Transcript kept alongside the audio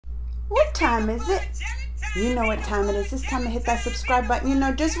What time is it? You know what time it is. It's time to hit that subscribe button. You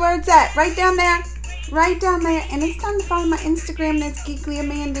know just where it's at. Right down there. Right down there. And it's time to follow my Instagram. That's Geekly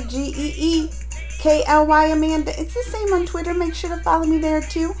Amanda. GeeKly Amanda. It's the same on Twitter. Make sure to follow me there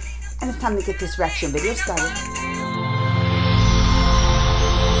too. And it's time to get this reaction video started.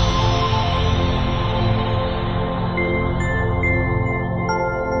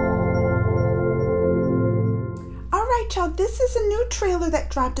 Y'all, this is a new trailer that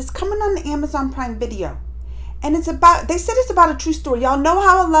dropped. It's coming on the Amazon Prime Video, and it's about, they said it's about a true story. Y'all know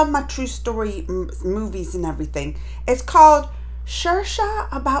how I love my true story movies and everything. It's called Shershaah,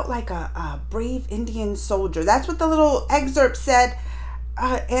 about like a brave Indian soldier. That's what the little excerpt said.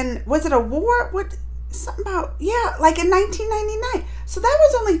 And was it a war? What, something about, yeah, like in 1999. So that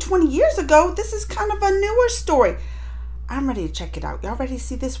was only 20 years ago. This is kind of a newer story. I'm ready to check it out. Y'all ready to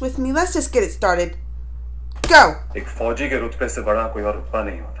see this with me? Let's just get it started. Go. एक फौजी के रुतबे से बड़ा कोई और रुतबा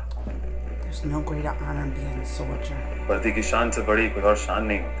नहीं होता. There's no greater honor than being a soldier. वर्दी की शान से बड़ी कोई और शान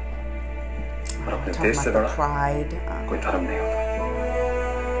नहीं होती. और अपने देश से बड़ा कोई धर्म नहीं होता.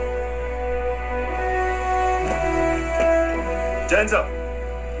 जैन साहब,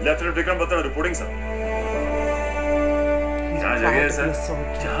 lieutenant Vikram Batra reporting sir. जहाँ जगह है सर,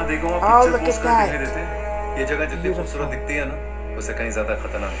 जहाँ देखो आप पिक्चर पोस्ट करके दिखाई देते हैं. ये जगह जितनी खूबसूरत दिखती है ना, उससे कहीं ज़्यादा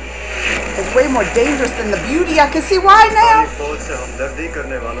खतरनाक है. It's way more dangerous than the beauty. I can see why now. फौज से हमदर्दी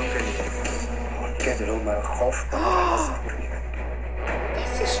करने वालों के लिए उनके दिलों में खौफ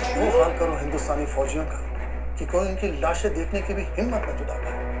This is वो true. हाल करो हिंदुस्तानी फौजियों का कि कोई उनकी लाशें देखने की भी हिम्मत न जुटा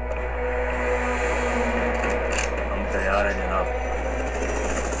पाए. हम तैयार हैं जनाब.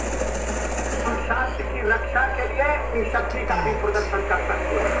 हम शांति की रक्षा के लिए अपनी शक्ति का भी प्रदर्शन कर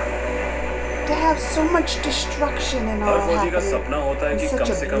सकते हैं. To have so mumuch destruction and all हर फौजी का happening सपना होता है in कि such कम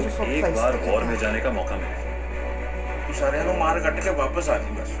a से कम beautiful एक place. Bar Look war at में that. जाने का मौका मिले. तू सारे को मार काट के वापस आ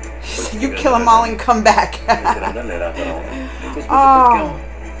जी बस. You kill them all and come back. तिरंगा लहराता रहूं. Oh.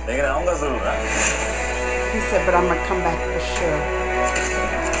 लेकिन आऊंगा जरूर. He said, but I'm gonna come back for sure.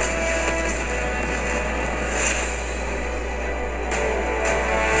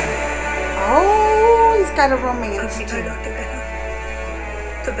 Oh, he's got a romance too.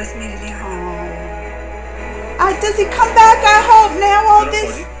 तो बस मेरे लिए Does he come back? I hope now. All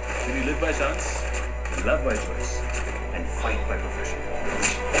this. Can you live by chance, love by choice, and fight by profession?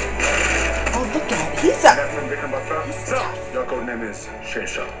 Oh, look at it. He's a. Lieutenant Vikram Batra, sir. Your code name is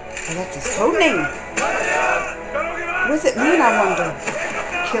Shershaah. Oh, that's his code name. What does it mean, I wonder?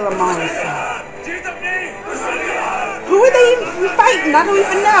 Kill them all, he said. Who are they even fighting? I don't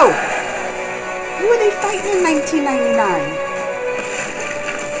even know. Who are they fighting in 1999?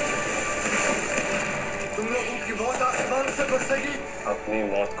 अपनी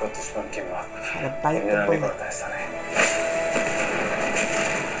मौत को दुश्मन की मौत मेरा नहीं पड़ता ऐसा नहीं.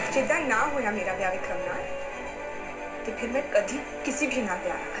 जिद्दा ना होया मेरा ब्याह विक्रम नाल ते फिर मैं कभी किसी भी नाल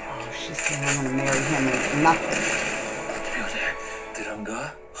ब्याह ना करूं. Oh, she's saying I'm gonna marry him and nothing. तिरंगा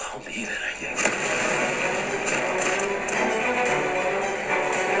हम ही रहेंगे.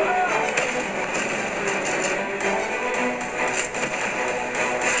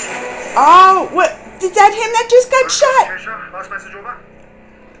 Oh, what? Is that him that just got shot?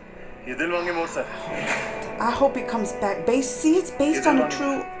 ये दिल वांगे मोड़ sir. I hope he comes back. See, it's based on a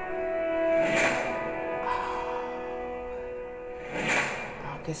true.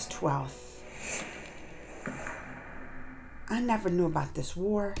 August 12th. I never knew about this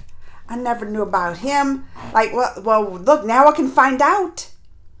war. I never knew about him. Like, well, look, now I can find out.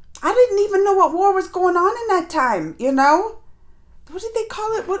 I didn't even know what war was going on in that time, you know? What did they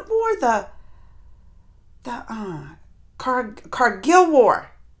call it? What war? The Kargil War.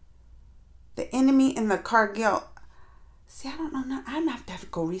 The enemy in the Kargil. See, I don't know. I'm gonna have to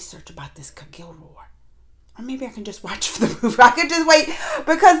go research about this Kargil War. Or maybe I can just watch the movie. I could just wait.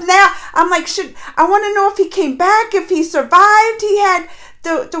 Because now I'm like, I want to know if he came back, if he survived. He had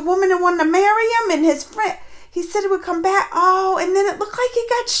the woman that wanted to marry him and his friend. He said he would come back. Oh, and then it looked like he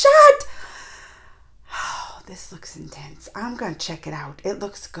got shot. Oh, this looks intense. I'm going to check it out. It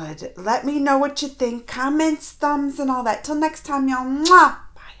looks good. Let me know what you think. Comments, thumbs, and all that. Till next time, y'all. Mwah!